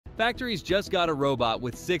Factories just got a robot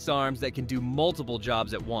with 6 arms that can do multiple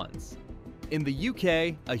jobs at once. In the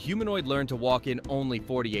UK, a humanoid learned to walk in only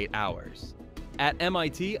 48 hours. At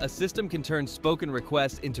MIT, a system can turn spoken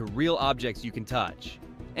requests into real objects you can touch.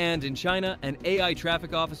 And in China, an AI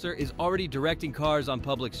traffic officer is already directing cars on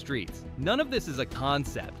public streets. None of this is a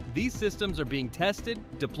concept. These systems are being tested,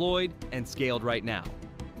 deployed, and scaled right now.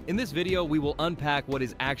 In this video, we will unpack what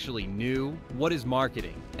is actually new, what is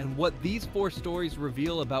marketing, and what these 4 stories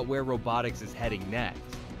reveal about where robotics is heading next.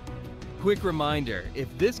 Quick reminder, if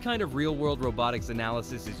this kind of real-world robotics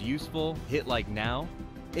analysis is useful, hit like now.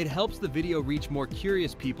 It helps the video reach more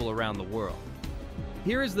curious people around the world.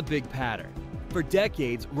 Here is the big pattern. For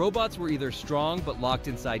decades, robots were either strong but locked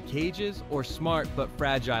inside cages or smart but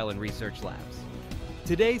fragile in research labs.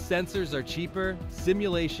 Today, sensors are cheaper,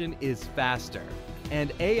 simulation is faster,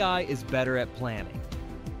 and AI is better at planning.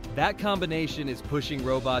 That combination is pushing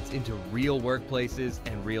robots into real workplaces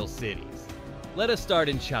and real cities. Let us start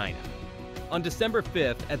in China. On December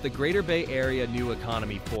 5th, at the Greater Bay Area New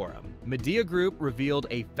Economy Forum, Midea Group revealed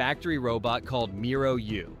a factory robot called Miro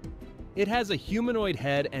U. It has a humanoid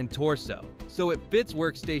head and torso, so it fits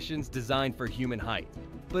workstations designed for human height.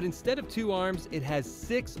 But instead of 2 arms, it has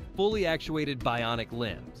 6 fully actuated bionic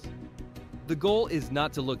limbs. The goal is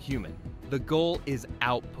not to look human. The goal is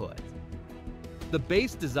output. The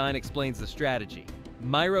base design explains the strategy.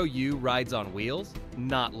 Miro U rides on wheels,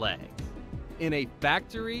 not legs. In a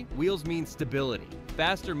factory, wheels mean stability,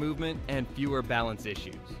 faster movement, and fewer balance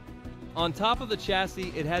issues. On top of the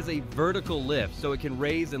chassis, it has a vertical lift so it can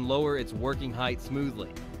raise and lower its working height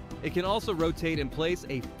smoothly. It can also rotate in place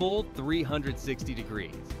a full 360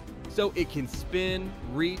 degrees, so it can spin,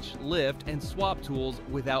 reach, lift, and swap tools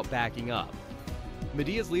without backing up.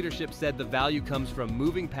 Midea's leadership said the value comes from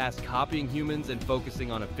moving past copying humans and focusing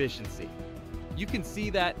on efficiency. You can see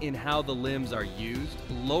that in how the limbs are used.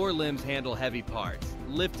 Lower limbs handle heavy parts,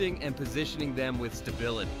 lifting and positioning them with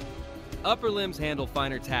stability. Upper limbs handle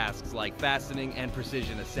finer tasks like fastening and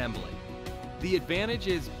precision assembly. The advantage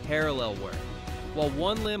is parallel work. While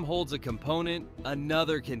one limb holds a component,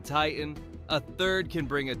 another can tighten, a third can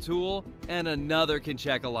bring a tool, and another can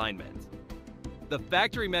check alignment. The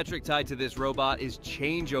factory metric tied to this robot is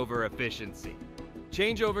changeover efficiency.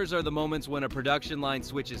 Changeovers are the moments when a production line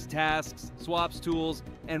switches tasks, swaps tools,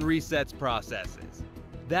 and resets processes.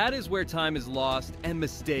 That is where time is lost and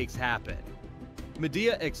mistakes happen.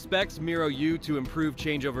 Midea expects Miro U to improve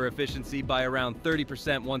changeover efficiency by around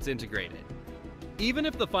 30% once integrated. Even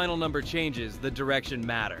if the final number changes, the direction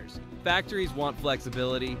matters. Factories want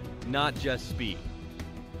flexibility, not just speed.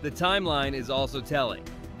 The timeline is also telling.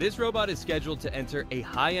 This robot is scheduled to enter a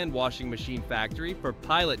high-end washing machine factory for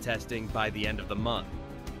pilot testing by the end of the month.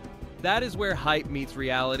 That is where hype meets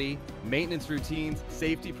reality, maintenance routines,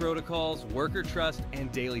 safety protocols, worker trust,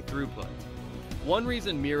 and daily throughput. One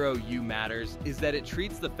reason Miro U matters is that it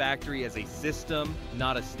treats the factory as a system,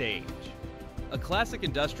 not a stage. A classic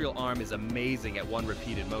industrial arm is amazing at one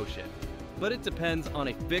repeated motion, but it depends on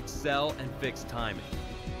a fixed cell and fixed timing.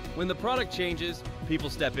 When the product changes, people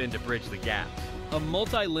step in to bridge the gaps. A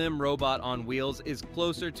multi-limb robot on wheels is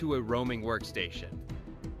closer to a roaming workstation.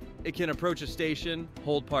 It can approach a station,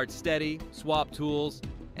 hold parts steady, swap tools,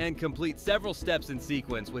 and complete several steps in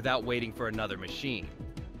sequence without waiting for another machine.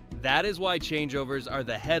 That is why changeovers are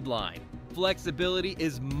the headline. Flexibility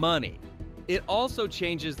is money. It also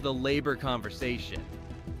changes the labor conversation.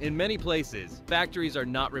 In many places, factories are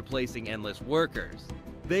not replacing endless workers.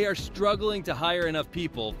 They are struggling to hire enough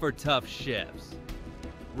people for tough shifts.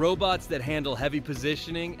 Robots that handle heavy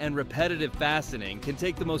positioning and repetitive fastening can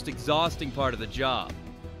take the most exhausting part of the job,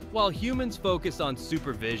 while humans focus on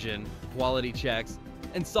supervision, quality checks,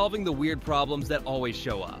 and solving the weird problems that always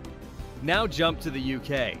show up. Now jump to the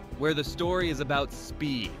UK, where the story is about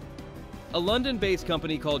speed. A London-based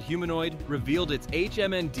company called Humanoid revealed its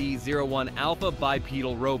HMND-01 Alpha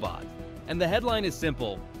bipedal robot. And the headline is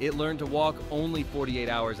simple: it learned to walk only 48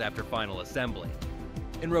 hours after final assembly.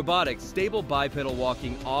 In robotics, stable bipedal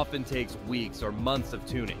walking often takes weeks or months of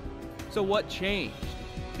tuning. So what changed?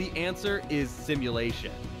 The answer is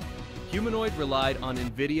simulation. Humanoid relied on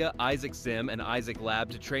NVIDIA Isaac Sim and Isaac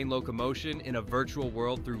Lab to train locomotion in a virtual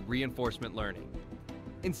world through reinforcement learning.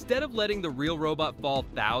 Instead of letting the real robot fall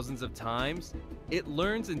thousands of times, it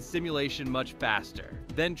learns in simulation much faster,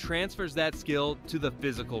 then transfers that skill to the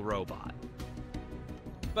physical robot.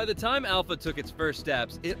 By the time Alpha took its first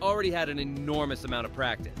steps, it already had an enormous amount of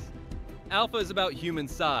practice. Alpha is about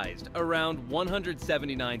human-sized, around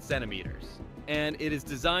 179 centimeters, and it is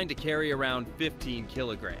designed to carry around 15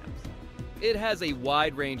 kilograms. It has a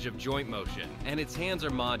wide range of joint motion, and its hands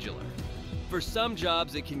are modular. For some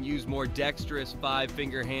jobs, it can use more dexterous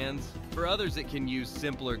 5-finger hands. For others, it can use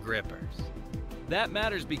simpler grippers. That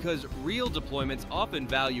matters because real deployments often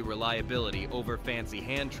value reliability over fancy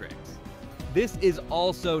hand tricks. This is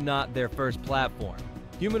also not their first platform.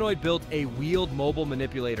 Humanoid built a wheeled mobile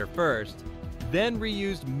manipulator first, then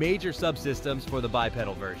reused major subsystems for the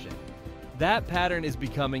bipedal version. That pattern is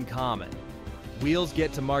becoming common. Wheels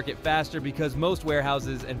get to market faster because most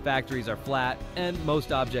warehouses and factories are flat and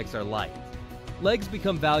most objects are light. Legs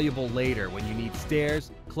become valuable later when you need stairs,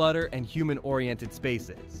 clutter, and human-oriented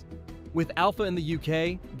spaces. With Alpha in the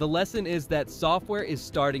UK, the lesson is that software is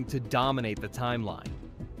starting to dominate the timeline.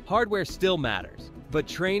 Hardware still matters, but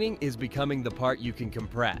training is becoming the part you can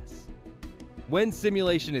compress. When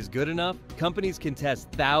simulation is good enough, companies can test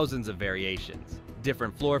thousands of variations,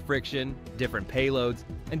 different floor friction, different payloads,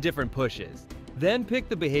 and different pushes, then pick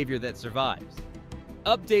the behavior that survives.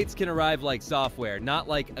 Updates can arrive like software, not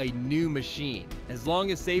like a new machine, as long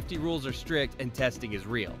as safety rules are strict and testing is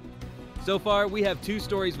real. So far, we have 2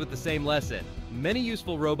 stories with the same lesson. Many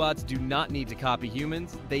useful robots do not need to copy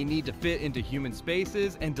humans, they need to fit into human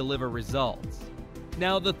spaces and deliver results.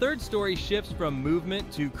 Now, the third story shifts from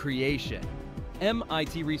movement to creation.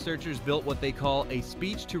 MIT researchers built what they call a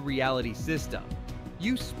speech-to-reality system.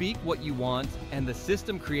 You speak what you want, and the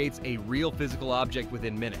system creates a real physical object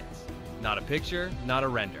within minutes. Not a picture, not a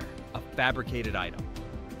render, a fabricated item.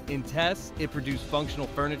 In tests, it produced functional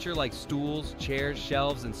furniture like stools, chairs,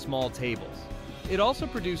 shelves, and small tables. It also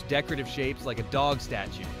produced decorative shapes like a dog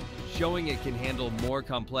statue, showing it can handle more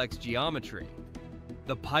complex geometry.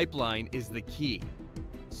 The pipeline is the key.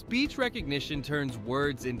 Speech recognition turns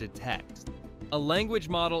words into text. A language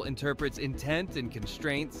model interprets intent and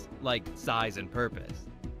constraints, like size and purpose.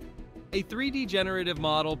 A 3D generative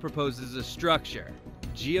model proposes a structure.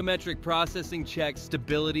 Geometric processing checks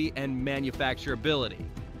stability and manufacturability.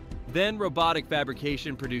 Then robotic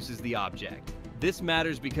fabrication produces the object. This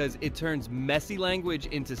matters because it turns messy language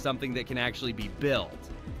into something that can actually be built.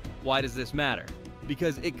 Why does this matter?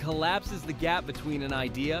 Because it collapses the gap between an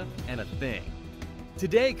idea and a thing.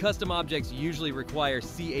 Today, custom objects usually require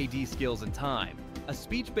CAD skills and time. A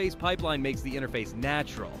speech-based pipeline makes the interface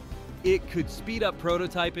natural. It could speed up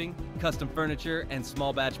prototyping, custom furniture, and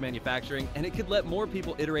small batch manufacturing, and it could let more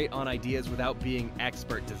people iterate on ideas without being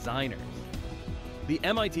expert designers. The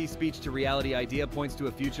MIT speech-to-reality idea points to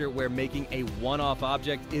a future where making a one-off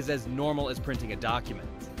object is as normal as printing a document.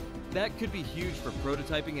 That could be huge for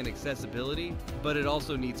prototyping and accessibility, but it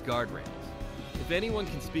also needs guardrails. If anyone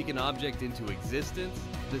can speak an object into existence,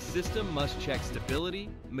 the system must check stability,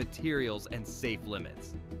 materials, and safe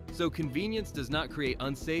limits. So convenience does not create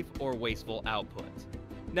unsafe or wasteful output.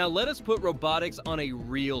 Now let us put robotics on a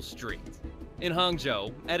real street. In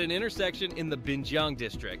Hangzhou, at an intersection in the Binjiang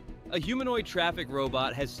district, a humanoid traffic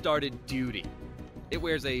robot has started duty. It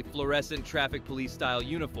wears a fluorescent traffic police-style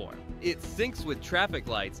uniform. It syncs with traffic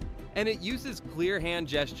lights, and it uses clear hand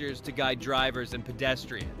gestures to guide drivers and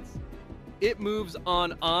pedestrians. It moves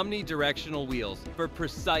on omnidirectional wheels for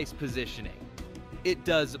precise positioning. It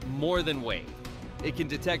does more than wait. It can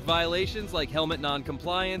detect violations like helmet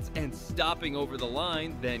non-compliance and stopping over the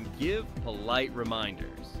line, then give polite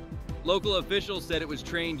reminders. Local officials said it was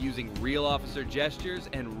trained using real officer gestures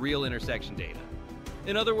and real intersection data.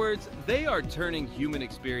 In other words, they are turning human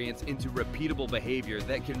experience into repeatable behavior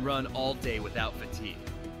that can run all day without fatigue.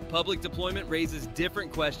 Public deployment raises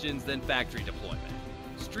different questions than factory deployment.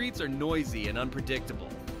 Streets are noisy and unpredictable.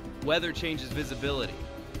 Weather changes visibility.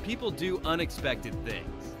 People do unexpected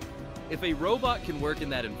things. If a robot can work in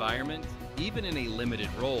that environment, even in a limited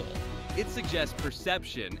role, it suggests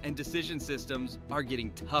perception and decision systems are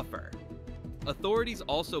getting tougher. Authorities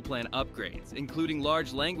also plan upgrades, including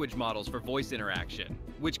large language models for voice interaction,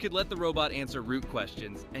 which could let the robot answer route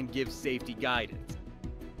questions and give safety guidance.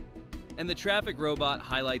 And the traffic robot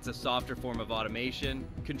highlights a softer form of automation,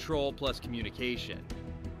 control plus communication.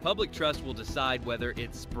 Public trust will decide whether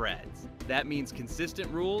it spreads. That means consistent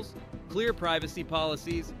rules, clear privacy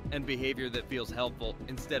policies, and behavior that feels helpful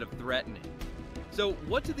instead of threatening. So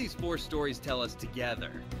what do these 4 stories tell us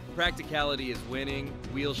together? Practicality is winning,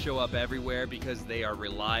 wheels show up everywhere because they are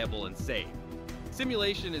reliable and safe.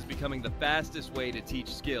 Simulation is becoming the fastest way to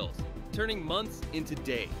teach skills, turning months into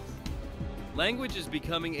days. Language is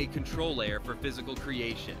becoming a control layer for physical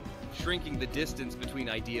creation, shrinking the distance between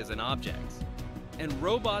ideas and objects. And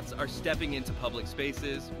robots are stepping into public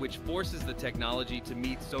spaces, which forces the technology to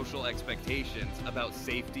meet social expectations about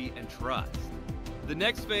safety and trust. The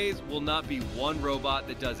next phase will not be one robot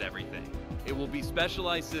that does everything. It will be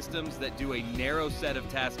specialized systems that do a narrow set of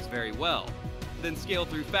tasks very well, then scale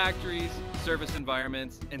through factories, service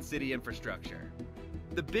environments, and city infrastructure.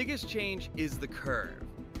 The biggest change is the curve.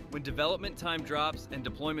 When development time drops and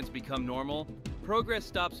deployments become normal, progress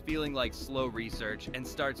stops feeling like slow research and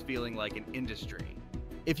starts feeling like an industry.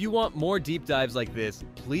 If you want more deep dives like this,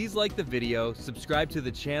 please like the video, subscribe to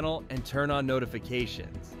the channel, and turn on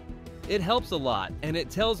notifications. It helps a lot, and it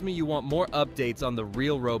tells me you want more updates on the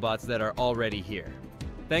real robots that are already here.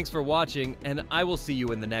 Thanks for watching, and I will see you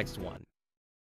in the next one.